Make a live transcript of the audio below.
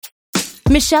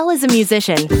Michelle is a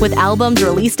musician with albums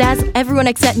released as Everyone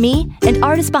Except Me and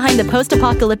artist behind the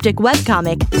post-apocalyptic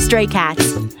webcomic Stray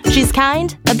Cats. She's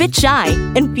kind, a bit shy,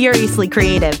 and furiously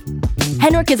creative.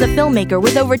 Henrik is a filmmaker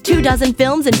with over 24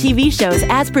 films and TV shows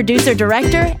as producer,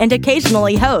 director, and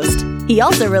occasionally host. He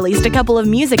also released a couple of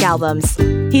music albums.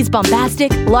 He's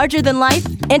bombastic, larger than life,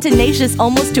 and tenacious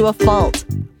almost to a fault.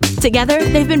 Together,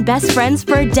 they've been best friends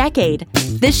for a decade.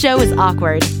 This show is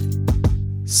awkward.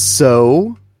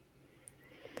 So,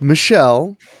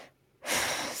 Michelle.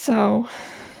 So,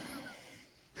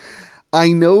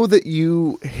 I know that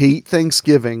you hate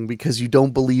Thanksgiving because you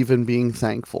don't believe in being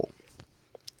thankful.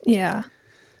 yeah.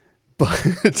 But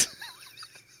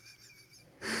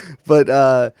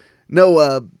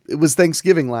it was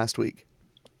Thanksgiving last week.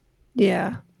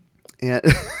 Yeah. And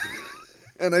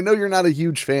and I know you're not a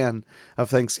huge fan of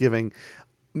Thanksgiving,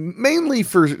 mainly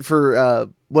for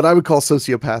what I would call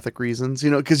sociopathic reasons,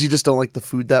 because you just don't like the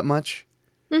food that much.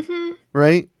 Mm-hmm.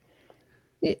 Right?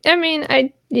 I mean,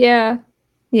 yeah.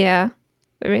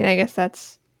 I mean, I guess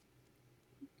that's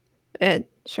it.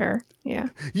 Sure. Yeah.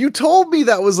 You told me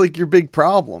that was like your big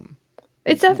problem.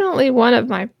 It's definitely one of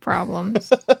my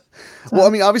problems. Well, I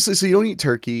mean, obviously, so you don't eat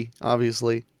turkey,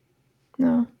 obviously.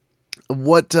 No.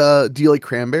 What, do you like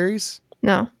cranberries?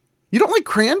 No. You don't like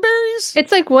cranberries?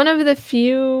 It's like one of the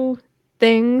few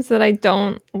things that I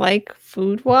don't like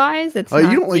food-wise. It's Oh,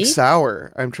 not you don't like meat.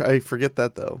 sour. I forget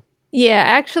that, though. Yeah,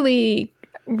 actually,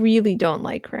 really don't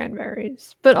like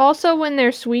cranberries. But also when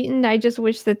they're sweetened, I just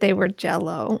wish that they were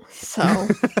Jell-O. So,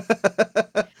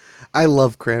 I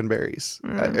love cranberries.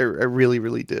 I really,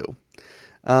 really do.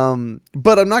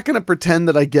 But I'm not going to pretend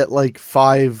that I get like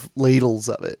 5 ladles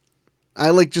of it.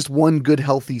 I like just one good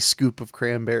healthy scoop of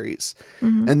cranberries.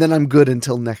 Mhm. And then I'm good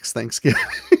until next Thanksgiving.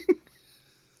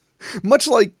 Much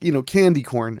like, candy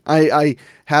corn. I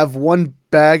have one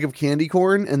bag of candy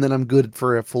corn and then I'm good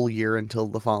for a full year until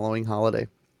the following holiday.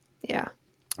 yeah.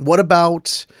 What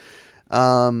about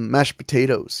mashed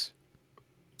potatoes?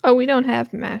 Oh, we don't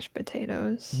have mashed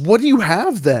potatoes. What do you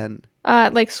have then?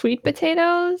 Like sweet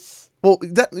potatoes? Well,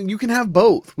 you can have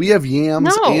both. We have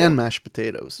yams No. and mashed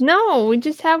potatoes. No, we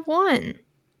just have one.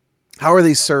 How are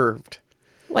they served?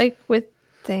 Like with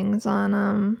things on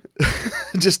them.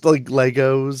 Just like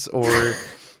Legos or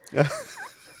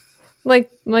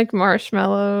Like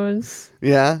marshmallows.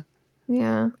 yeah.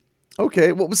 Yeah.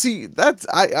 Okay. Well, see, that's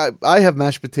I have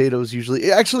mashed potatoes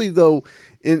usually. Actually, though,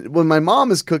 when my mom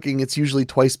is cooking, it's usually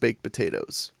twice baked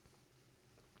potatoes.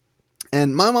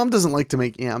 And my mom doesn't like to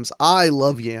make yams. I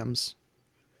love yams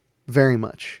very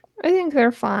much. I think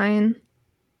they're fine.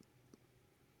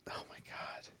 Oh my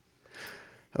god.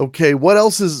 Okay, what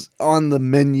else is on the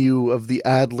menu of the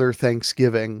Adler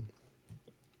Thanksgiving?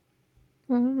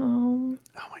 I don't know.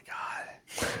 Oh my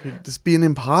god. It'd just being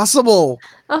impossible.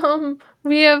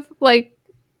 We have like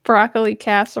broccoli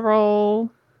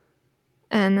casserole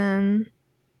and then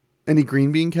Any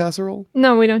green bean casserole?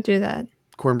 no, we don't do that.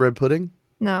 Cornbread pudding?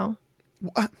 No.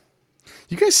 What?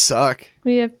 You guys suck.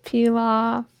 We have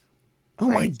pilaf. Oh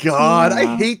my Right, god, I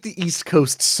yeah. hate the East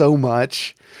Coast so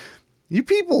much. You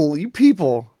people.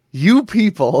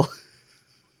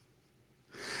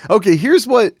 Okay, here's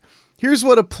what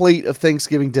a plate of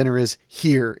Thanksgiving dinner is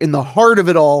here in the heart of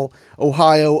it all,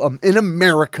 Ohio, in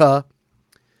America.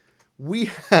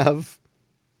 We have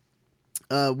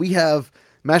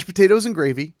mashed potatoes and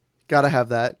gravy. Gotta have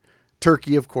that.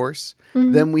 Turkey, of course.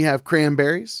 Mhm. Then we have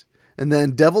cranberries. And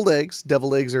then deviled eggs.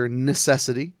 Deviled eggs are a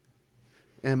necessity.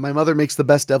 And my mother makes the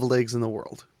best deviled eggs in the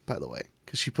world, by the way,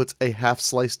 because she puts a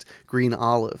half-sliced green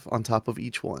olive on top of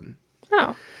each one.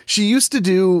 Oh. She used to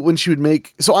do when she would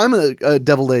make... So I'm a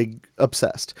deviled egg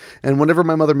obsessed. And whenever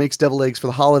my mother makes deviled eggs for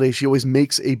the holiday, she always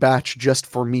makes a batch just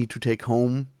for me to take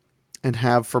home and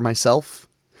have for myself.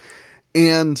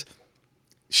 And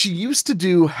she used to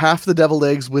do half the deviled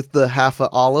eggs with the half of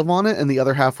olive on it, and the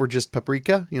other half were just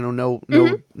paprika, no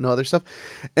other stuff.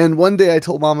 And one day I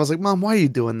told Mom, I was like, Mom, why are you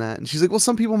doing that? And she's like, well,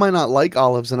 some people might not like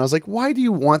olives. And I was like, why do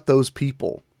you want those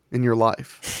people in your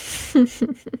life?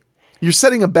 You're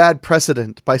setting a bad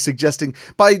precedent by suggesting,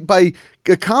 by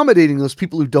accommodating those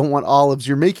people who don't want olives.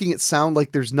 You're making it sound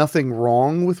like there's nothing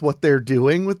wrong with what they're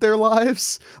doing with their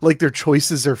lives. Like their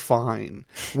choices are fine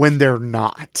when they're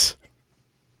not.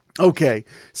 Okay,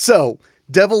 so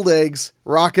deviled eggs,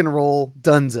 rock and roll,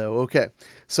 dunzo. Okay,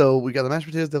 so we got the mashed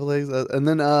potatoes, deviled eggs, and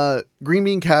then green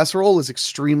bean casserole is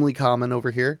extremely common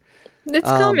over here. It's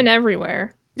common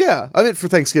everywhere. Yeah, I meant for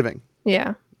Thanksgiving.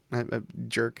 Yeah. I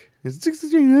jerk. It's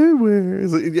everywhere.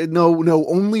 It's like, no,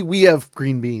 only we have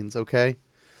green beans. Okay,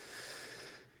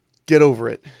 get over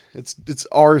it. It's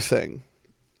our thing.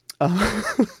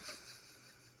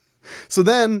 So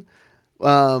then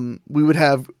We would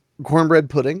have cornbread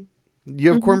pudding. Do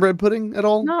you have cornbread pudding at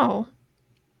all? No.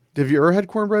 Have you ever had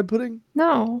cornbread pudding?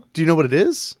 No. Do you know what it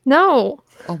is? No.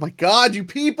 Oh my God, you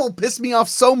people piss me off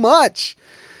so much.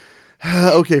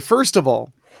 Okay, first of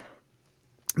all,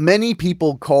 many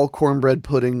people call cornbread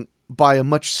pudding by a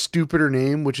much stupider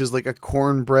name, which is like a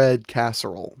cornbread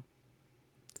casserole.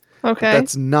 Okay.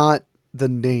 That's not the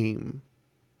name.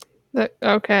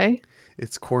 Okay.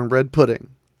 It's cornbread pudding.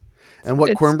 And what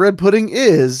It's- cornbread pudding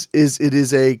is it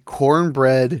is a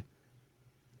cornbread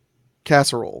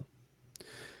casserole.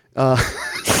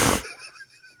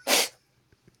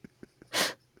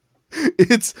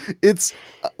 It's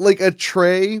like a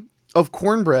tray of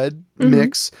cornbread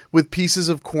mix with pieces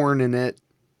of corn in it.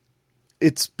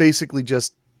 It's basically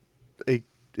just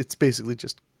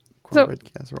cornbread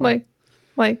casserole.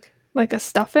 Like a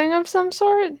stuffing of some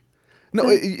sort? No,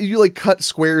 you like cut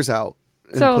squares out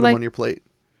and So, put them like- on your plate.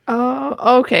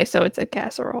 Oh, okay. So it's a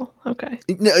casserole. Okay.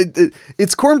 No,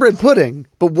 it's cornbread pudding,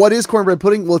 but what is cornbread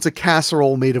pudding? Well, it's a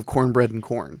casserole made of cornbread and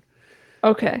corn,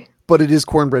 Okay. but it is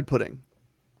cornbread pudding.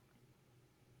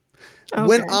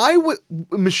 Okay.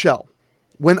 Michelle,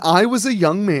 when I was a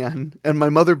young man and my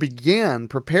mother began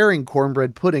preparing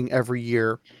cornbread pudding every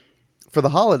year for the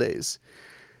holidays,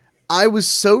 I was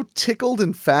so tickled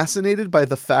and fascinated by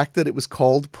the fact that it was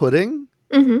called pudding.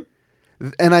 Mm-hmm.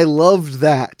 And I loved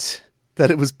that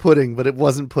it was pudding, but it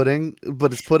wasn't pudding,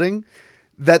 but it's pudding.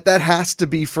 That has to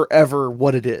be forever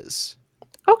what it is.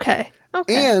 Okay.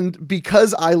 Okay. And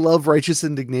because I love righteous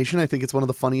indignation, I think it's one of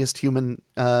the funniest human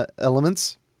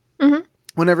elements. Mhm.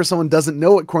 Whenever someone doesn't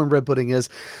know what cornbread pudding is,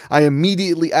 I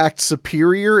immediately act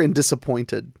superior and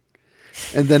disappointed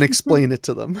and then explain it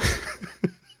to them.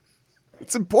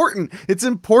 It's important. It's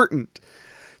important.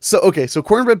 So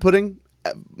cornbread pudding,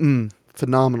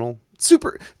 phenomenal.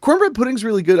 Super. Cornbread pudding's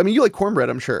really good. I mean, you like cornbread,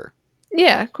 I'm sure.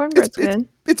 Yeah, cornbread's good.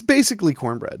 It's basically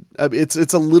cornbread.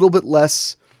 It's a little bit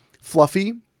less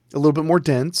fluffy, a little bit more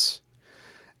dense,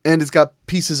 and it's got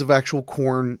pieces of actual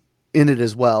corn in it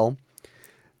as well.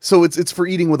 So it's for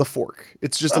eating with a fork.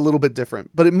 It's just a little bit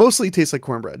different, but it mostly tastes like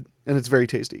cornbread, and it's very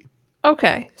tasty.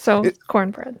 Okay, so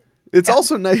cornbread. It's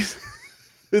also nice.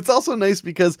 It's also nice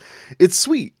because it's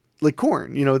sweet, like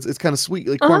corn. You know, it's kind of sweet,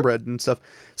 like cornbread and stuff.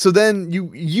 So then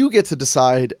you get to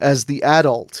decide as the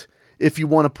adult if you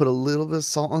want to put a little bit of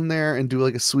salt on there and do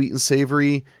like a sweet and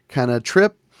savory kind of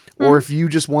trip, or if you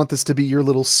just want this to be your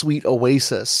little sweet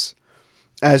oasis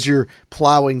as you're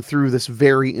plowing through this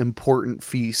very important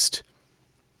feast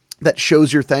that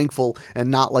shows you're thankful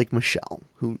and not like Michelle,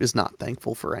 who is not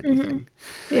thankful for anything.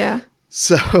 Yeah.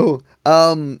 So,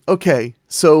 okay.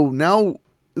 So now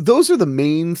those are the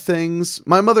main things.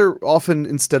 My mother often,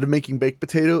 instead of making baked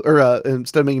potato or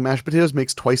instead of making mashed potatoes,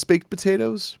 makes twice baked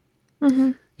potatoes.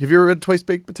 Mm-hmm. Have you ever had twice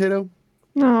baked potato?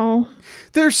 No.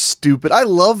 They're stupid. I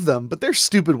love them, but they're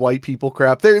stupid white people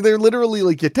crap. They're literally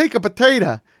like you take a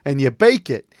potato and you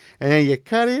bake it and then you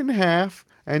cut it in half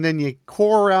and then you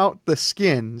core out the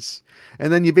skins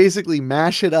and then you basically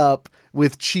mash it up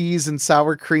with cheese and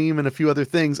sour cream and a few other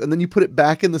things, and then you put it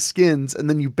back in the skins and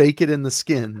then you bake it in the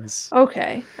skins.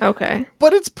 Okay. Okay.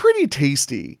 But it's pretty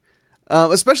tasty.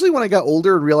 Especially when I got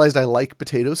older and realized I like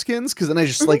potato skins, because then I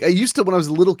just like, I used to, when I was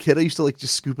a little kid, I used to like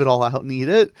just scoop it all out and eat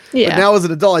it. Yeah. But now as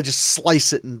an adult, I just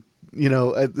slice it and, you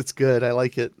know, it's good. I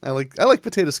like it. I like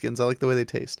potato skins. I like the way they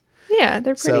taste. Yeah,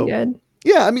 they're pretty So- good.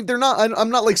 Yeah, I mean, they're not,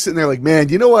 I'm not like sitting there like, man,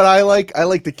 you know what I like? I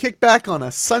like to kick back on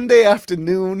a Sunday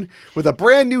afternoon with a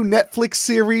brand new Netflix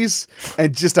series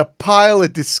and just a pile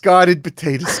of discarded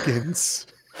potato skins.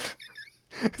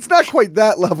 It's not quite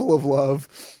that level of love.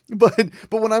 But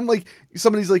when I'm like,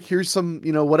 somebody's like, here's some,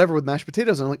 you know, whatever with mashed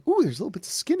potatoes. And I'm like, ooh, there's little bits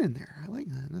of skin in there. I like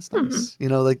that. That's nice. You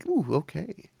know, like, ooh,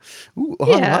 okay. Ooh,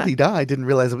 Yeah. la-di-da. I didn't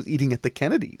realize I was eating at the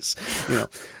Kennedys. You know,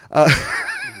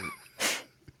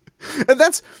 and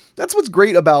that's what's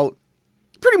great about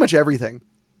pretty much everything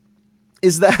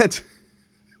is that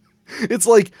it's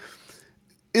like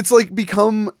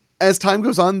become, as time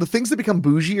goes on, the things that become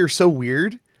bougie are so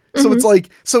weird. So it's like,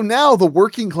 so now the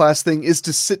working class thing is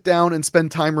to sit down and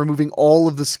spend time removing all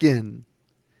of the skin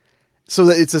so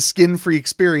that it's a skin free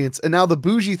experience. And now the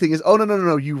bougie thing is, oh,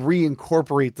 no. You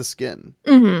reincorporate the skin.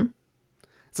 Mm-hmm.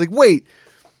 It's like, wait,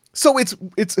 so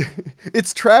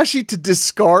it's trashy to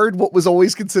discard what was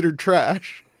always considered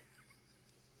trash.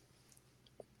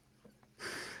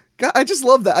 God, I just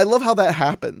love that. I love how that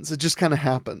happens. It just kind of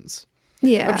happens.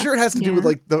 Yeah. I'm sure it has to do with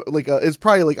like it's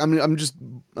probably like, I mean, I'm just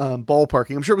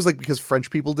ballparking. I'm sure it was like because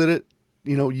French people did it,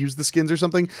 you know, use the skins or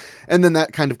something. And then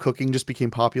that kind of cooking just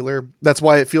became popular. That's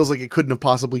why it feels like it couldn't have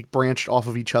possibly branched off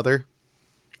of each other.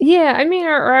 Yeah, I mean,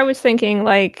 or I was thinking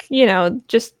like, you know,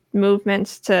 just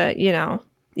movements to,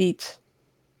 eat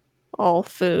all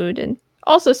food. And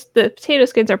also the potato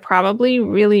skins are probably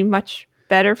really much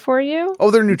better for you.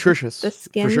 Oh, they're nutritious. The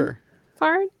skin for sure.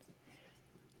 part.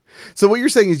 So what you're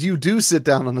saying is you do sit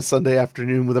down on a Sunday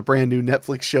afternoon with a brand new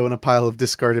Netflix show and a pile of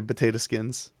discarded potato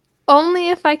skins. Only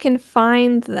if I can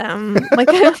find them. Like,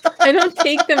 I don't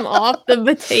take them off the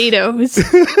potatoes.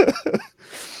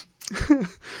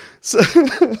 So,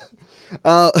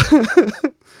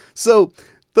 so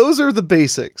those are the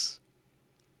basics.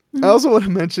 I also want to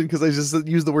mention, because I just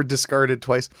used the word discarded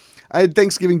twice, I had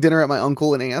Thanksgiving dinner at my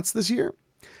uncle and aunt's this year.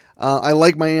 I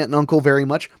like my aunt and uncle very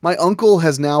much. My uncle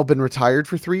has now been retired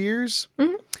for 3 years,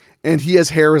 and he has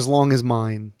hair as long as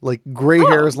mine, like gray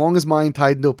hair as long as mine,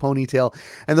 tied into a ponytail.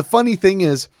 And the funny thing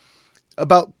is,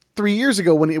 about 3 years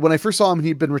ago, when I first saw him, and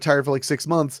he'd been retired for like 6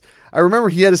 months, I remember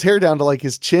he had his hair down to like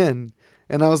his chin,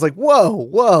 and I was like,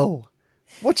 whoa,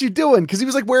 what you doing? Because he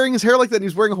was like wearing his hair like that, and he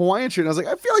was wearing a Hawaiian shirt, and I was like,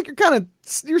 I feel like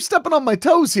you're stepping on my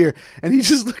toes here. And he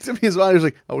just looked at me as well. He was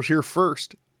like, I was here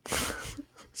first.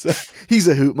 So he's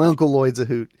a hoot. My Uncle Lloyd's a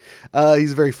hoot.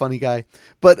 He's a very funny guy.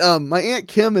 But my Aunt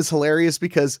Kim is hilarious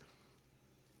because,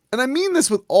 and I mean this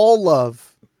with all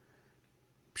love,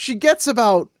 she gets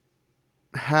about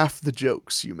half the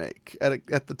jokes you make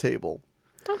at the table.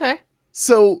 Okay.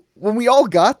 So when we all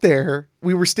got there,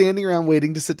 we were standing around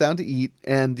waiting to sit down to eat.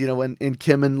 And, and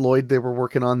Kim and Lloyd, they were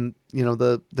working on,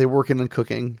 they were working on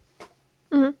cooking.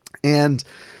 Mm-hmm. And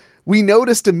we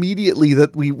noticed immediately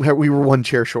that we were one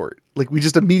chair short. Like, we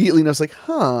just immediately noticed, like,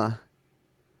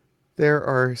 there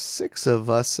are 6 of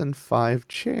us and 5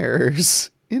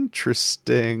 chairs.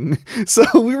 Interesting. So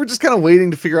we were just kind of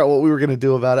waiting to figure out what we were going to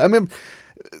do about it. I mean,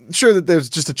 I'm sure that there's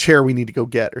just a chair we need to go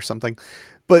get or something.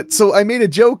 But so I made a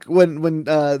joke when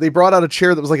they brought out a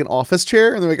chair that was like an office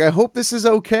chair, and they're like, I hope this is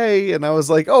okay. And I was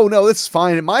like, oh no, this is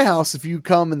fine. In my house, if you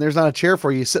come and there's not a chair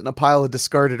for you, you sit in a pile of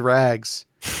discarded rags.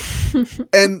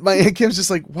 And my Aunt Kim's just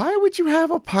like, why would you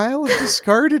have a pile of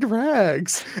discarded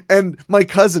rags? And my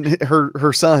cousin,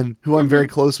 her son, who I'm very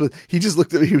close with, he just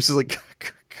looked at me, he was just like,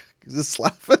 just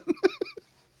laughing.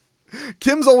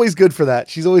 Kim's always good for that.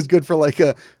 She's always good for like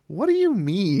what do you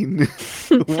mean?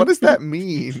 What does that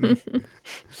mean?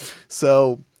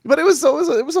 So, but it was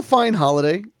a fine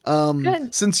holiday.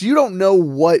 Since you don't know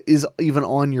what is even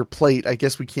on your plate, I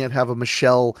guess we can't have a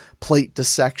Michelle plate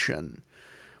dissection.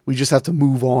 We just have to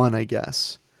move on, I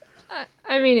guess.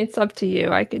 I mean, it's up to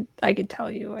you. I could tell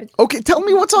you. Okay, tell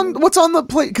me what's on the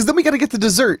plate, because then we got to get the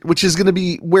dessert, which is going to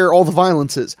be where all the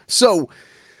violence is. So,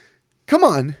 come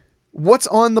on, what's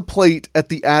on the plate at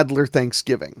the Adler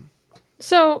Thanksgiving?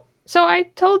 So I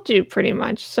told you pretty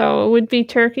much. So it would be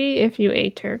turkey if you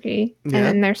ate turkey, and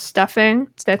then there's stuffing.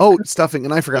 Stuffing,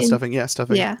 and I forgot stuffing. Yeah,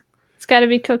 stuffing. Yeah, it's got to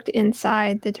be cooked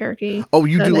inside the turkey. Oh,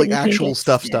 you do like actual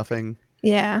stuffing.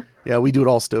 Yeah. Yeah, we do it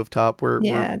all stovetop.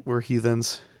 We're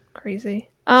heathens. Crazy.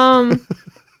 And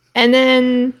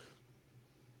then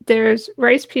there's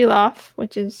rice pilaf,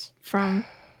 which is from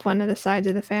one of the sides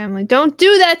of the family. Don't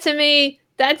do that to me.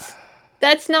 That's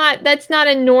not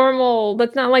a normal.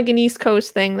 That's not like an East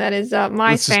Coast thing. That is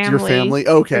my that's family. Just your family.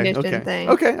 Okay. Thing.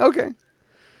 Okay.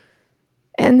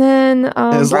 And then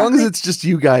as long as it's just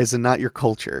you guys and not your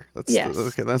culture.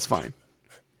 Okay, that's fine.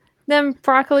 Then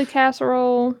broccoli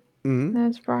casserole.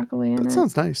 There's broccoli in it. That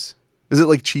sounds nice. Is it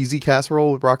like cheesy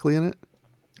casserole with broccoli in it?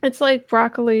 It's like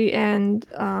broccoli and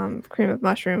cream of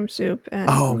mushroom soup and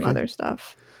some other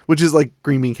stuff. Which is like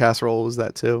green bean casserole, is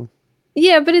that too?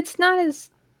 Yeah, but it's not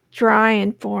as dry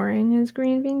and boring as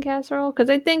green bean casserole, because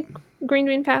I think green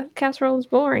bean casserole is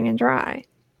boring and dry.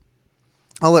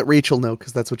 I'll let Rachel know,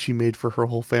 because that's what she made for her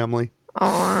whole family.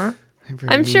 Aw.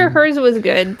 I'm sure hers was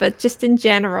good, but just in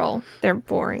general, they're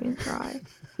boring and dry.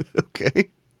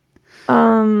 Okay.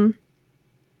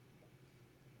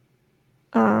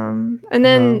 And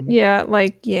then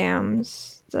like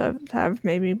yams that have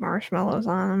maybe marshmallows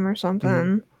on them or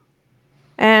something.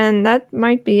 And that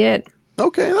might be it.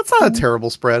 Okay, that's not a terrible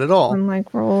spread at all. And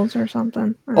like rolls or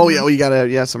something. Oh yeah, well, you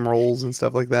gotta some rolls and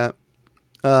stuff like that.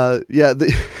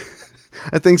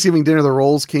 At Thanksgiving dinner, the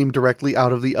rolls came directly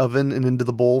out of the oven and into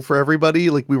the bowl for everybody.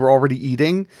 Like, we were already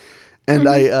eating. And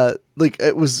I,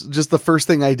 it was just the first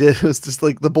thing I did was just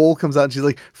like, the bowl comes out and she's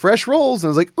like, fresh rolls. And I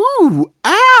was like, ooh,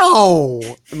 ow.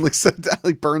 And like, set down,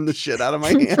 like burned the shit out of my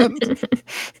hand.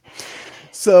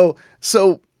 So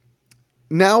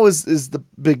now is the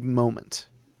big moment.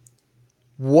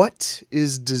 What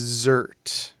is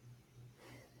dessert?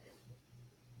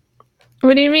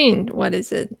 What do you mean? What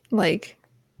is it? Like,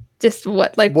 just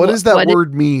what? Like, what does that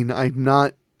word mean? I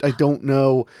don't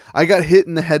know. I got hit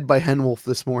in the head by Henwolf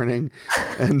this morning,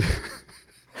 and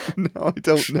no, I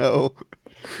don't know.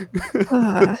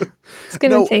 It's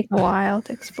gonna No. take a while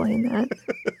to explain that.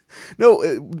 No,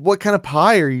 what kind of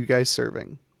pie are you guys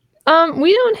serving?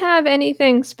 We don't have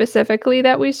anything specifically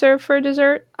that we serve for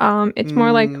dessert. It's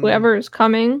more like whoever is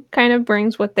coming kind of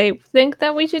brings what they think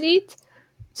that we should eat.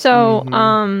 So,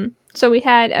 so we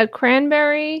had a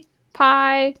cranberry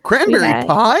pie. Cranberry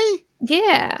pie?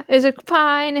 Yeah, there's a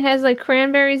pie and it has like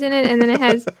cranberries in it, and then it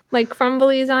has like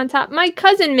crumblies on top. My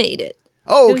cousin made it.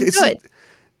 Oh, It okay. was So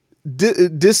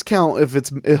good. discount if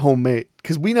it's homemade,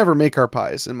 because we never make our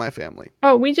pies in my family.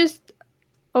 Oh, we just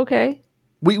okay.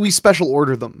 We special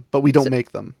order them, but we don't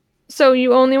make them. So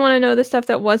you only want to know the stuff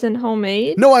that wasn't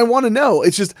homemade? No, I want to know.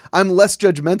 It's just I'm less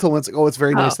judgmental when it's like, oh, it's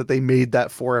very nice Oh. that they made that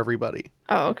for everybody.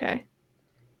 Oh, okay.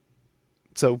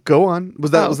 So go on.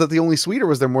 Was that the only sweet, or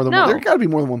was there more than one? No. There got to be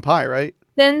more than one pie, right?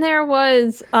 Then there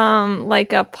was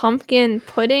like a pumpkin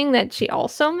pudding that she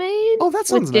also made. Oh, that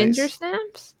sounds with ginger nice.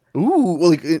 snaps. Ooh, well,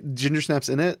 like ginger snaps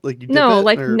in it, like you dip No, it,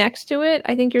 like or... next to it.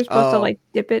 I think you're supposed to Oh. like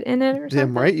dip it in it or something.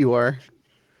 Damn right you are.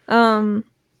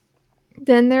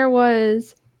 Then there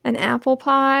was an apple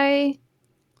pie.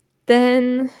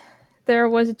 Then there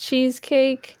was a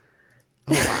cheesecake.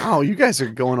 Oh, wow, you guys are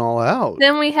going all out.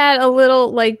 Then we had a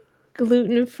little like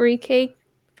gluten-free cake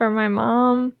for my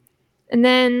mom. And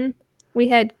then we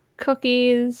had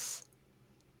cookies.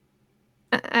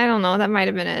 I don't know. That might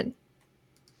have been it.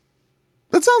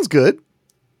 That sounds good.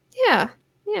 Yeah.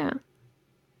 Yeah.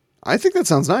 I think that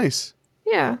sounds nice.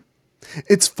 Yeah.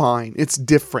 It's fine. It's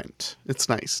different. It's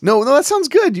nice. No, that sounds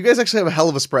good. You guys actually have a hell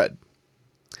of a spread.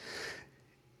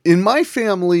 In my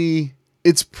family,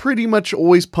 it's pretty much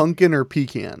always pumpkin or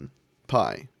pecan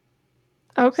pie.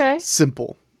 Okay.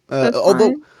 Simple. That's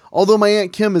Although fine. my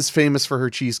Aunt Kim is famous for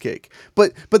her cheesecake.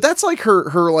 But that's like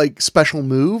her like special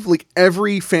move. Like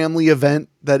every family event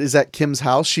that is at Kim's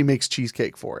house, she makes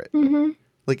cheesecake for it. Mm-hmm.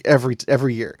 Like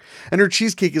every year. And her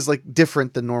cheesecake is like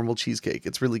different than normal cheesecake.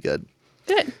 It's really good.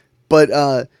 Good.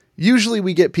 But usually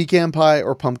we get pecan pie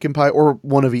or pumpkin pie or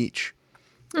one of each.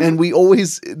 And we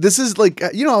always, this is like,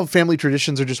 you know how family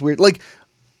traditions are just weird. Like,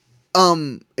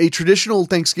 a traditional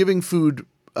Thanksgiving food,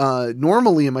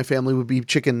 normally in my family would be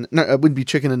chicken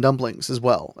and dumplings as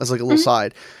well as like a little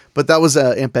side. But that was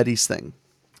Aunt Betty's thing.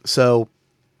 So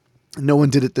no one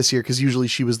did it this year because usually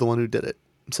she was the one who did it.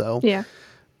 So, Yeah.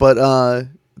 but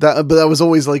that was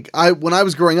always like, when I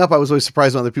was growing up, I was always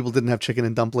surprised when other people didn't have chicken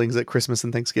and dumplings at Christmas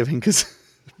and Thanksgiving because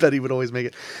Betty would always make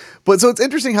it. But so it's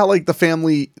interesting how like the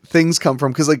family things come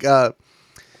from, because like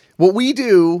what we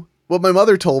do, what my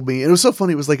mother told me, and it was so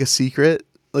funny, it was like a secret.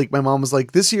 Like my mom was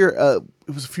like, this year,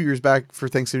 it was a few years back for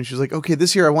Thanksgiving. She was like, okay,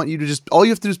 this year I want you to just, all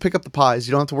you have to do is pick up the pies.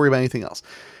 You don't have to worry about anything else.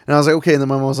 And I was like, okay. And then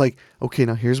my mom was like, okay,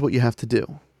 now here's what you have to do.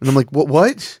 And I'm like,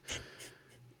 what?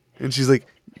 And she's like,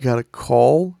 you got to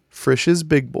call Frisch's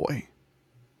Big Boy.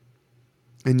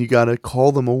 And you got to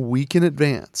call them a week in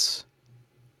advance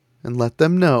and let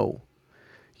them know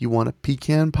you want a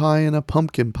pecan pie and a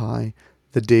pumpkin pie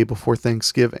the day before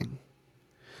Thanksgiving.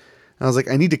 And I was like,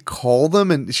 I need to call them.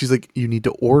 And she's like, you need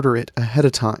to order it ahead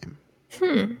of time.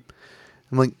 I'm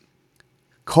like,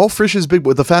 call Frisch's Big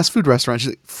Boy, the fast food restaurant.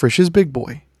 She's like, Frisch's Big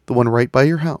Boy, the one right by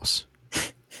your house.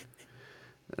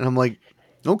 And I'm like,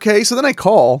 okay. So then I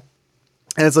call.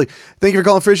 And it's like, thank you for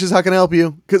calling Frisch's. How can I help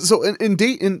you? Because so in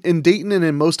Dayton and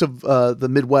in most of the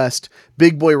Midwest,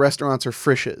 Big Boy restaurants are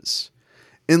Frisch's.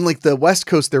 In like the West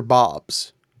Coast, they're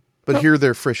Bob's, but here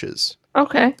they're Frisch's.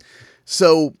 Okay.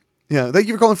 So yeah, thank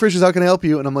you for calling Frisch's. How can I help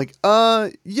you? And I'm like,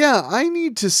 yeah, I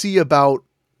need to see about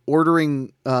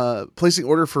ordering, placing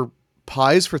order for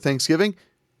pies for Thanksgiving.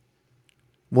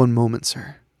 One moment,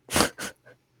 sir.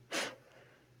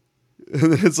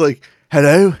 And then it's like,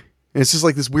 hello. And it's just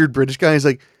like this weird British guy. He's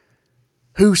like,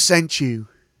 who sent you?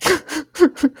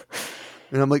 And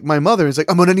I'm like, my mother. He's like,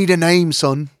 I'm going to need a name,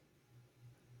 son.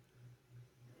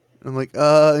 And I'm like,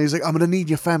 he's like, I'm going to need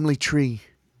your family tree.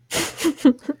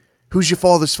 Who's your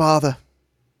father's father?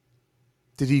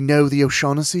 Did he know the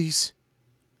O'Shaughnessy's?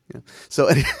 Yeah. So,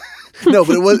 no,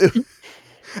 but it was,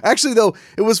 actually though,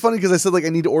 it was funny because I said like, I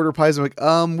need to order pies. I'm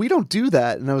like, we don't do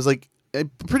that. And I was like, I'm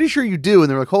pretty sure you do. And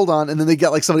they're like, hold on. And then they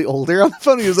get like somebody older on the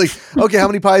phone. And he was like, okay, how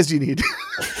many pies do you need?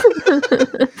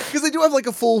 Because they do have like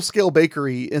a full scale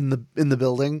bakery in the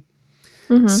building.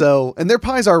 So, and their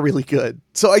pies are really good.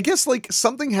 So I guess like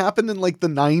something happened in like the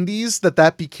 90s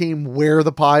that became where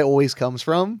the pie always comes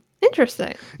from.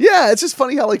 Interesting. Yeah. It's just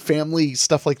funny how like family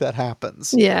stuff like that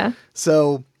happens. Yeah.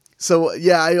 So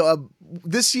yeah, I,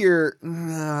 this year,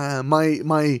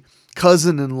 my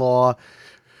cousin-in-law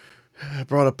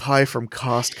brought a pie from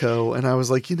Costco, and I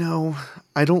was like,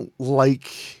 I don't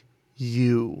like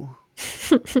you.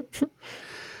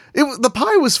 The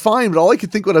pie was fine, but all I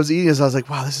could think when I was eating is I was like,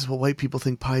 wow, this is what white people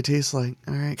think pie tastes like.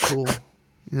 All right, cool.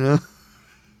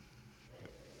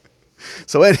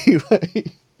 So anyway,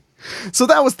 so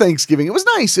that was Thanksgiving. It was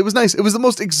nice. It was nice. It was the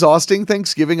most exhausting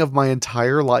Thanksgiving of my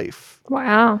entire life.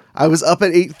 Wow. I was up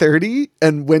at 8:30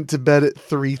 and went to bed at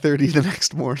 3:30 the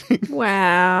next morning.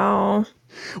 Wow.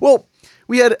 Well,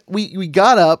 we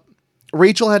got up.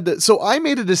 Rachel had to, so I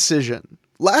made a decision.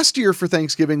 Last year for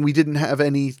Thanksgiving, we didn't have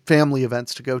any family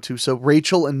events to go to. So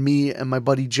Rachel and me and my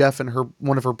buddy Jeff and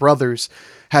one of her brothers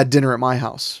had dinner at my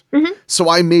house. Mm-hmm. So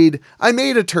I made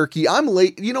a turkey. I'm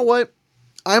late. You know what?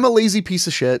 I'm a lazy piece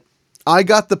of shit. I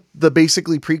got the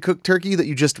basically pre-cooked turkey that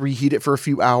you just reheat it for a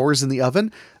few hours in the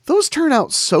oven. Those turn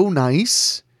out so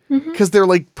nice because they're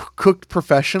like cooked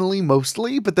professionally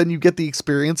mostly, but then you get the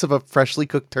experience of a freshly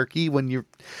cooked turkey when you're...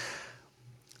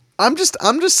 I'm just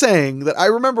saying that I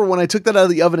remember when I took that out of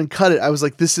the oven and cut it, I was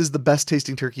like, this is the best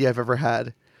tasting turkey I've ever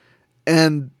had.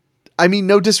 And I mean,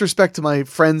 no disrespect to my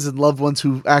friends and loved ones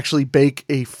who actually bake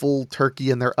a full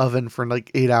turkey in their oven for like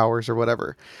 8 hours or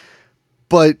whatever.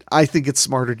 But I think it's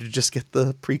smarter to just get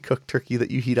the pre-cooked turkey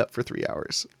that you heat up for 3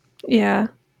 hours. Yeah.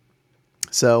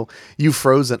 So you've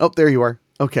frozen. Oh, there you are.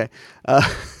 Okay.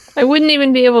 I wouldn't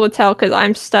even be able to tell because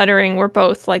I'm stuttering. We're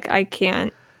both like, I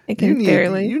can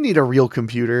barely. You need a real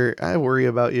computer. I worry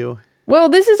about you. Well,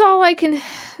 this is all I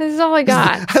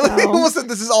got. I almost said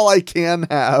this is all I can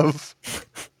have.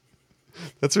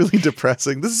 That's really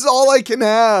depressing. This is all I can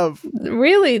have.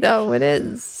 Really, though, it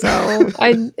is. So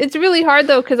it's really hard,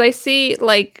 though, because I see,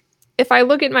 like, if I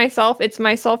look at myself, it's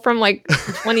myself from, like,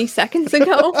 20 seconds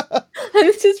ago. And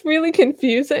it's just really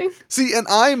confusing. See, and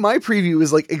my preview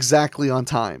is, like, exactly on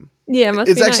time. Yeah,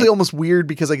 it's actually almost weird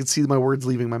because I can see my words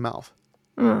leaving my mouth.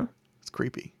 It's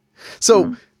creepy.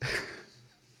 So,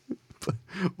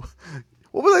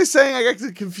 what was I saying? I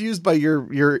got confused by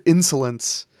your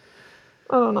insolence.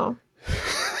 I don't know.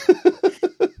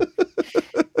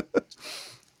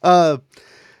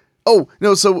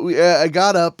 So I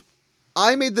got up.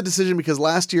 I made the decision because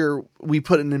last year we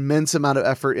put an immense amount of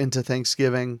effort into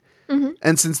Thanksgiving. Mm-hmm.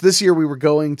 And since this year we were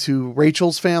going to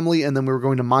Rachel's family and then we were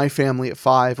going to my family at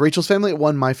 5, Rachel's family at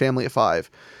 1, my family at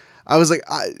 5. I was like,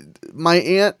 my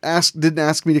aunt didn't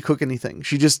ask me to cook anything.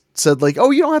 She just said like, oh,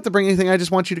 you don't have to bring anything. I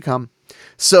just want you to come.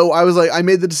 So I was like, I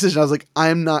made the decision. I was like,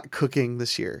 I'm not cooking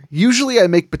this year. Usually I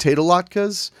make potato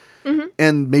latkes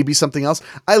and maybe something else.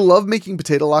 I love making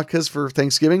potato latkes for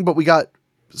Thanksgiving, but we got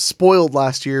spoiled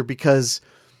last year because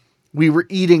we were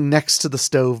eating next to the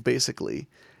stove basically.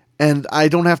 And I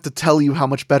don't have to tell you how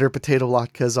much better potato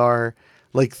latkes are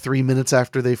like 3 minutes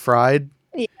after they fried.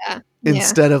 Yeah.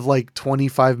 Instead of like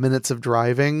 25 minutes of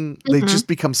driving, they just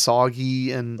become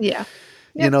soggy and,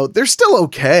 you know, they're still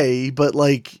okay, but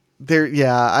like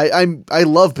I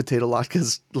love potato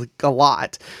latkes like a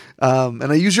lot. And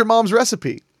I use your mom's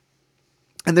recipe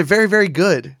and they're very, very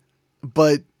good,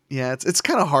 but yeah, it's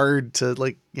kind of hard to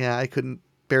like, I couldn't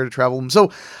bear to travel them.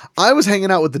 So I was hanging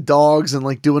out with the dogs and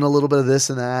like doing a little bit of this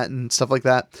and that and stuff like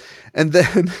that. And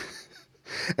then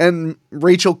and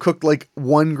Rachel cooked like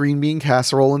one green bean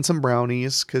casserole and some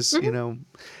brownies because, you know,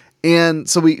 and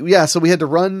so we had to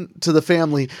run to the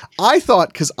family. I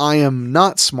thought, because I am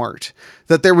not smart,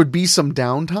 that there would be some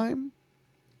downtime.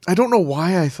 I don't know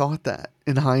why I thought that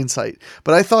in hindsight,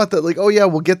 but I thought that like, oh yeah,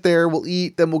 we'll get there, we'll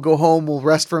eat, then we'll go home, we'll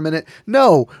rest for a minute.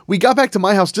 No, we got back to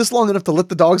my house just long enough to let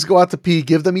the dogs go out to pee,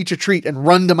 give them each a treat and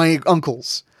run to my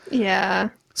uncle's. Yeah.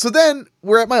 So then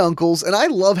we're at my uncle's and I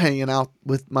love hanging out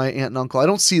with my aunt and uncle. I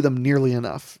don't see them nearly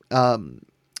enough.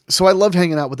 So I loved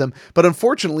hanging out with them, but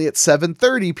unfortunately at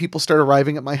 7:30, people start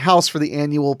arriving at my house for the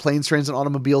annual Planes, Trains and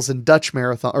Automobiles and Dutch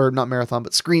marathon, or not marathon,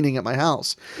 but screening at my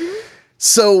house.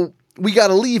 So we got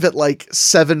to leave at like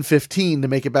 7:15 to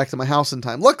make it back to my house in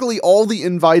time. Luckily, all the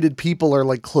invited people are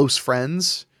like close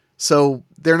friends. So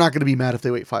they're not going to be mad if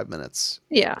they wait 5 minutes.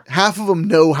 Yeah. Half of them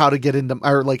know how to get into,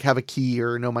 or like have a key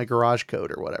or know my garage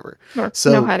code or whatever. Or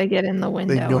so know how to get in the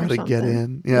window. They know how to get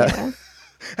in. Yeah. Yeah.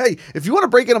 Hey, if you want to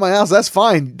break into my house, that's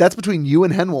fine. That's between you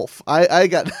and Henwolf. I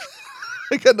got,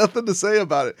 I got nothing to say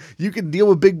about it. You can deal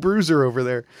with Big Bruiser over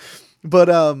there.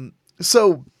 But,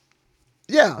 so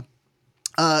yeah.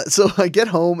 So I get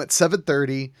home at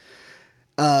 7:30.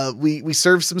 We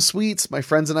served some sweets. My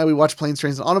friends and I, we watched Planes,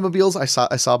 Trains and Automobiles. I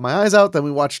saw my eyes out. Then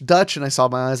we watched Dutch and I saw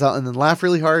my eyes out and then laughed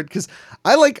really hard. Cause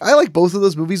I like both of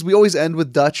those movies. We always end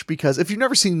with Dutch because if you've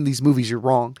never seen these movies, you're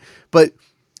wrong. But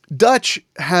Dutch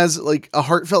has like a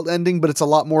heartfelt ending, but it's a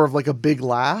lot more of like a big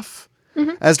laugh.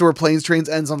 As to where Planes, Trains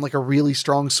ends on like a really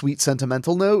strong, sweet,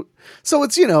 sentimental note. So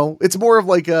it's, you know, it's more of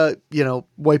like a, you know,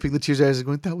 wiping the tears out and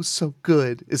going, that was so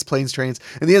good, is Planes, Trains.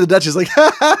 And the end of the Dutch is like,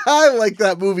 I like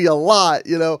that movie a lot,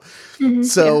 you know?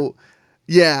 So,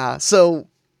 yeah. So,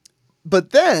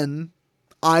 but then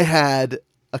I had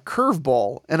a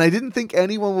curveball and I didn't think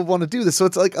anyone would want to do this. So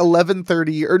it's like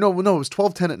 11:30 or no, it was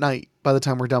 12:10 at night by the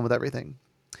time we're done with everything.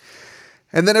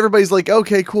 And then everybody's like,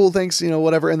 okay, cool, thanks, you know,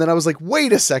 whatever. And then I was like,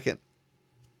 wait a second.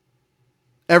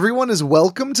 Everyone is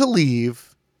welcome to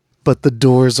leave, but the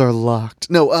doors are locked.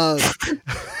 No,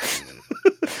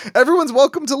 everyone's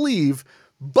welcome to leave,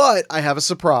 but I have a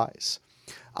surprise.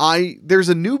 There's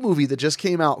a new movie that just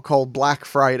came out called Black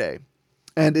Friday,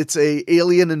 and it's a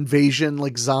alien invasion,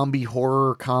 like zombie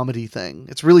horror comedy thing.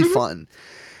 It's really fun.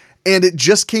 And it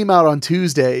just came out on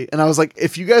Tuesday. And I was like,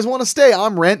 if you guys want to stay,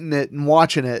 I'm renting it and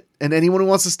watching it. And anyone who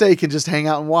wants to stay can just hang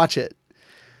out and watch it.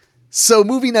 So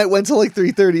movie night went till like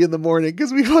 3:30 in the morning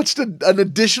because we watched an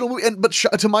additional movie. But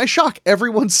to my shock,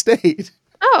 everyone stayed.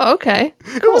 Oh, okay.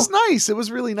 Cool. It was nice. It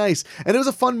was really nice. And it was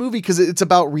a fun movie because it's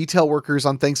about retail workers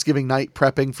on Thanksgiving night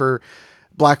prepping for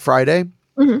Black Friday.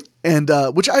 And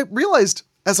which I realized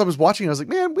as I was watching, I was like,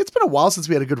 man, it's been a while since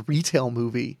we had a good retail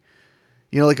movie.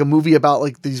 You know, like a movie about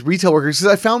like these retail workers.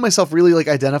 Because I found myself really like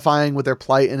identifying with their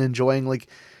plight and enjoying like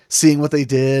seeing what they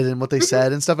did and what they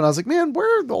said and stuff. And I was like, man,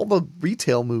 where are all the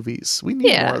retail movies? We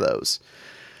need more of those.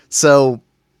 So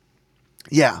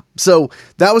yeah, so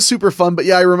that was super fun. But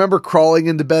yeah, I remember crawling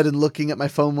into bed and looking at my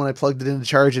phone when I plugged it into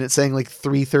charge and it saying like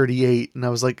 3:38. And I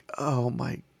was like, oh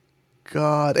my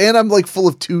God. And I'm like full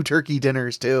of 2 turkey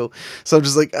dinners too. So I'm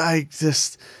just like,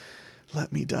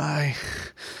 let me die.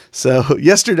 So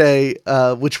yesterday,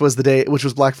 which was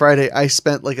Black Friday, I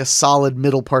spent like a solid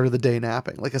middle part of the day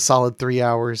napping, like a solid 3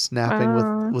 hours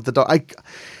napping with the dog.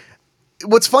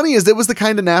 What's funny is it was the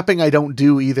kind of napping I don't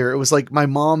do either. It was like my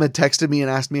mom had texted me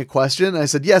and asked me a question. And I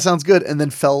said, yeah, sounds good. And then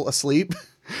fell asleep.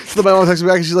 So my mom texted me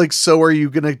back and she's like, so are you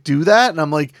going to do that? And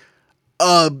I'm like,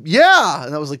 yeah.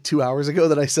 And that was like 2 hours ago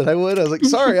that I said I would. I was like,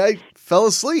 sorry, I fell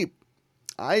asleep.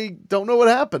 I don't know what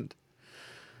happened.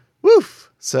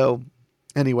 Woof. So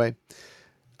anyway,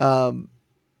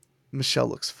 Michelle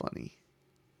looks funny.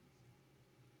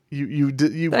 You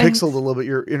pixeled a little bit.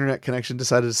 Your internet connection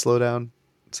decided to slow down.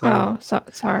 So.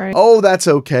 Sorry. Oh, that's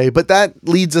okay. But that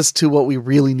leads us to what we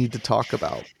really need to talk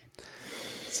about.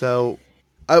 So,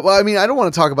 I mean, I don't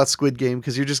want to talk about Squid Game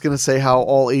because you're just going to say how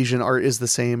all Asian art is the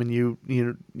same and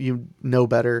you know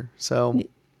better. So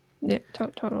yeah,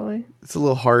 totally. It's a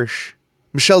little harsh.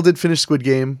 Michelle did finish Squid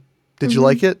Game. Did you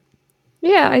like it?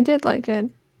 Yeah, I did like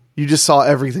it. You just saw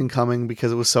everything coming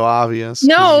because it was so obvious.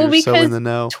 No, because so in the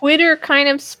know. Twitter kind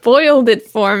of spoiled it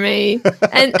for me.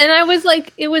 and I was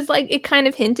like, it kind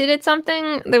of hinted at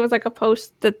something. There was like a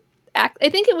post that I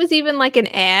think it was even like an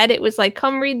ad. It was like,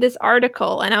 come read this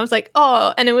article. And I was like,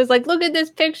 oh, and it was like, look at this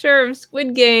picture of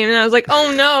Squid Game. And I was like,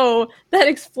 oh no, that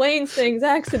explains things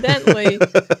accidentally.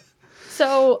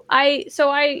 So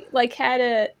I like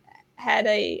had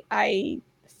I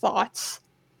thought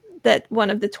that one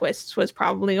of the twists was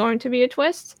probably going to be a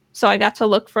twist. So I got to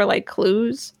look for like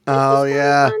clues. Oh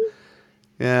yeah.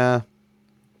 Yeah.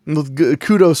 Well,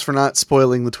 kudos for not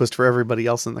spoiling the twist for everybody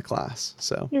else in the class.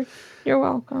 So you're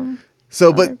welcome.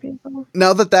 So, but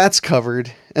now that that's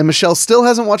covered and Michelle still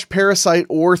hasn't watched Parasite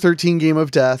or 13 Game of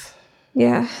Death.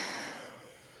 Yeah.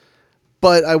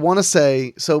 But I want to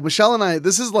say, so Michelle and I,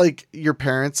 this is like your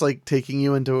parents, like taking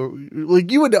you into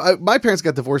like my parents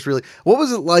got divorced. Really. What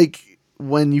was it like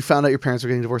when you found out your parents were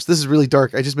getting divorced? This is really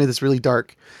dark. I just made this really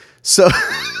dark. So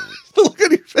the look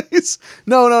on your face.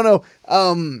 No. I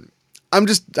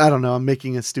don't know. I'm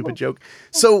making a stupid joke.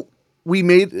 So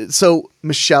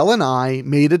Michelle and I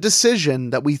made a decision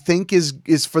that we think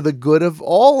is for the good of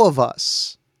all of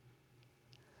us.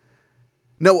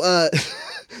 No,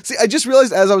 see, I just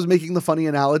realized as I was making the funny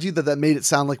analogy that made it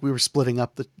sound like we were splitting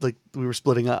up.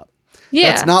 Yeah,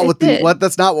 that's not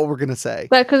that's not what we're gonna say.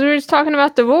 But because we were just talking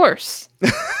about divorce.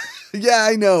 Yeah,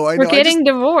 I know. We're getting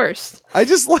divorced. I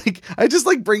just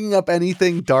like bringing up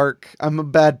anything dark. I'm a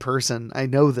bad person. I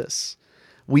know this.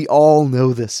 We all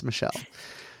know this, Michelle.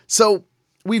 So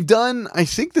we've done, I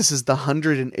think this is the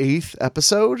 108th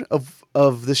episode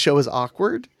of The Show is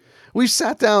Awkward. We've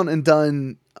sat down and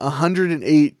done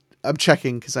 108. I'm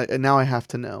checking because now I have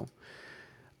to know.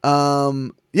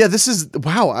 Yeah, this is,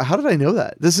 wow. How did I know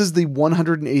that? This is the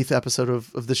 108th episode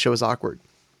of The Show is Awkward.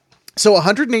 So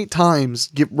 108 times,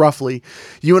 roughly,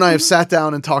 you and I have sat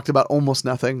down and talked about almost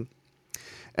nothing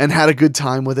and had a good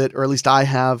time with it, or at least I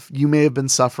have. You may have been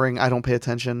suffering. I don't pay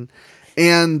attention.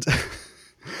 And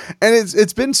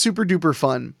it's been super duper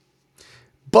fun.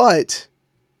 But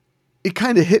it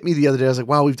kind of hit me the other day. I was like,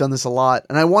 wow, we've done this a lot,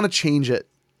 and I want to change it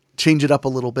up a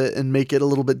little bit and make it a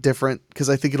little bit different, because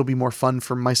I think it'll be more fun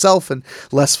for myself and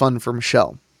less fun for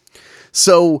Michelle.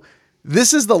 So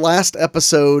this is the last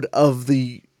episode of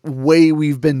the way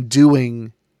we've been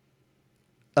doing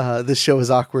This Show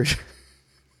Is Awkward.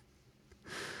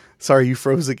 Sorry, you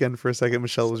froze again for a second.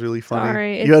 Michelle, was really funny.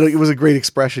 Sorry, it was a great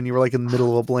expression. You were like in the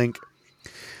middle of a blink.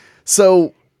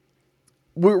 So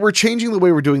we're changing the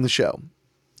way we're doing the show.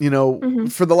 You know,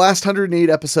 for the last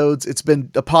 108 episodes, it's been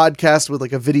a podcast with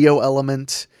like a video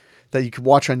element that you could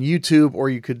watch on YouTube, or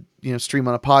you could, you know, stream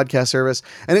on a podcast service.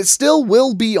 And it still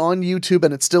will be on YouTube,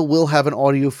 and it still will have an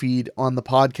audio feed on the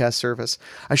podcast service.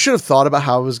 I should have thought about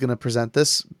how I was going to present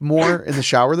this more in the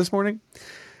shower this morning,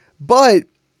 but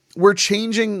we're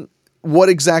changing what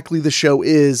exactly the show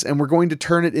is, and we're going to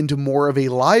turn it into more of a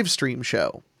live stream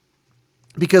show.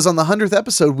 Because on the 100th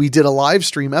episode, we did a live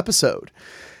stream episode,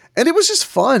 and it was just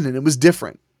fun, and it was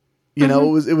different. You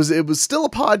know, it was still a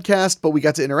podcast, but we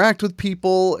got to interact with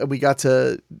people, and we got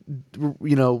to,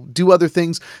 you know, do other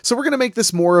things. So we're going to make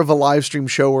this more of a live stream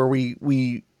show where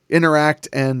we interact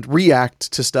and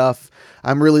react to stuff.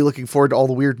 I'm really looking forward to all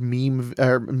the weird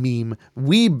weeb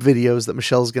videos that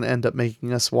Michelle's going to end up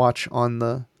making us watch on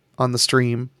the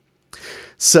stream.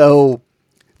 So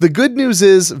the good news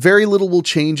is very little will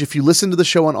change. If you listen to the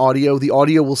show on audio, the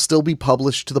audio will still be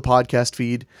published to the podcast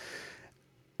feed.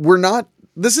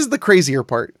 This is the crazier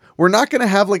part. We're not going to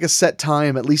have like a set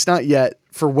time, at least not yet,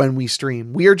 for when we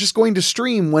stream. We are just going to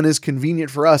stream when is convenient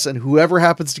for us, and whoever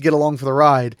happens to get along for the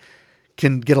ride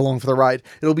can get along for the ride.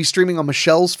 It'll be streaming on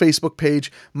Michelle's Facebook page,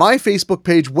 my Facebook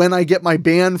page when I get my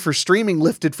ban for streaming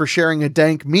lifted for sharing a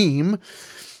dank meme,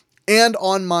 and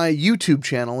on my YouTube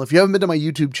channel. If you haven't been to my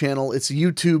YouTube channel, it's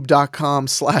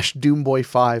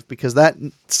youtube.com/Doomboy5, because that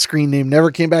screen name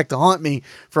never came back to haunt me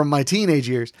from my teenage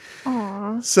years.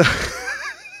 Aww. So,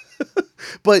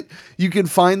 but you can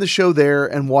find the show there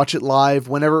and watch it live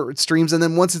whenever it streams. And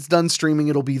then once it's done streaming,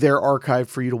 it'll be there archived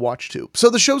for you to watch too.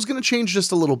 So the show's going to change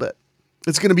just a little bit.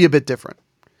 It's going to be a bit different.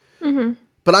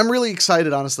 But I'm really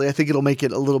excited, honestly. I think it'll make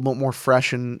it a little bit more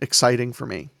fresh and exciting for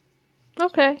me.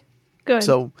 Okay, good.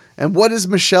 So, and what is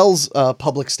Michelle's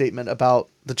public statement about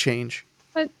the change?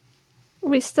 But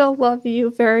we still love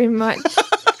you very much.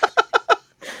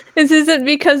 This isn't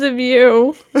because of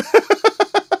you.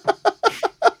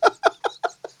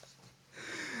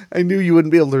 I knew you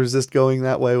wouldn't be able to resist going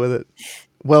that way with it.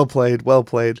 Well played, well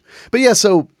played. But yeah,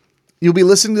 so you'll be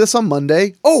listening to this on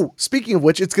Monday. Oh, speaking of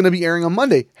which, it's going to be airing on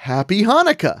Monday. Happy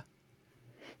Hanukkah.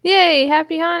 Yay,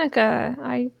 happy Hanukkah.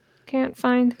 I can't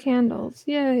find candles.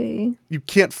 Yay. You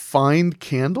can't find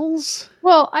candles?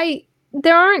 Well,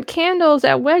 there aren't candles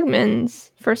at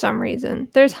Wegmans for some reason.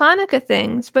 There's Hanukkah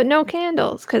things, but no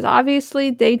candles, because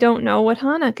obviously they don't know what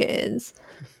Hanukkah is.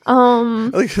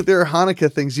 Like, there are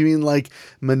Hanukkah things. You mean like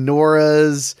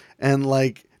menorahs and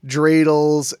like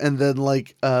dreidels, and then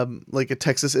like a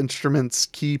Texas Instruments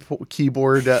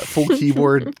keyboard, full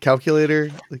keyboard calculator?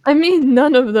 Like, I mean,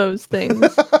 none of those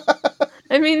things.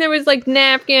 I mean, there was like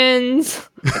napkins,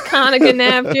 like Hanukkah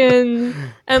napkins,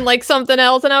 and like something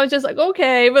else, and I was just like,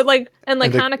 okay, but like, and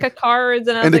like Hanukkah cards,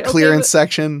 and I was and like, a clearance okay,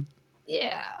 section.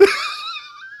 Yeah.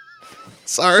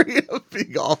 Sorry, I'm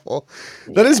being awful.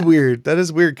 That is weird. That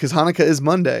is weird, because Hanukkah is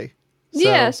Monday. So.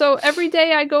 Yeah, so every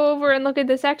day I go over and look at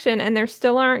the section, and there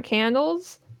still aren't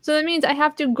candles. So that means I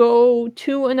have to go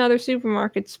to another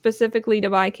supermarket specifically to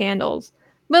buy candles.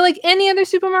 But like any other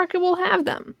supermarket will have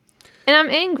them. And I'm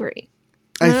angry.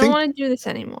 I don't want to do this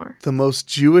anymore. The most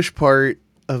Jewish part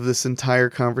of this entire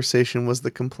conversation was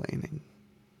the complaining.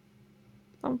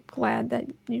 I'm glad that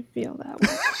you feel that way.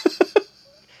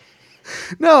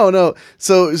 No.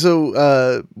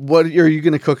 So, what are you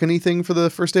going to cook anything for the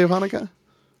first day of Hanukkah?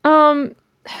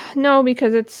 No,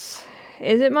 because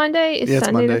is it Monday? Is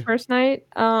Sunday Monday. the first night?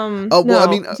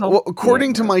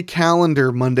 According to my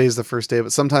calendar, Monday is the first day,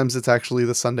 but sometimes it's actually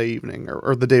the Sunday evening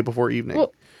or the day before evening.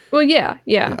 Well, yeah.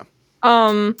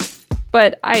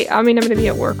 But I mean, I'm going to be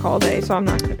at work all day, so I'm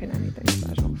not cooking anything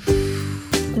special.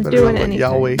 I'm doing anything.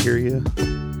 Yahweh hear you.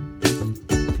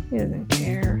 He doesn't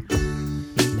care.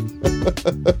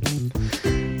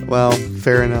 Well,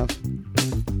 fair enough.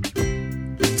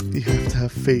 You have to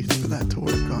have faith for that to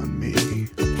work on me.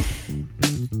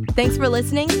 Thanks for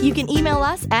listening. You can email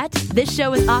us at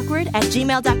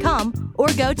thisshowis.awkward@gmail.com or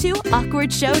go to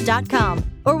awkwardshow.com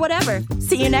or whatever.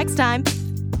 See you next time.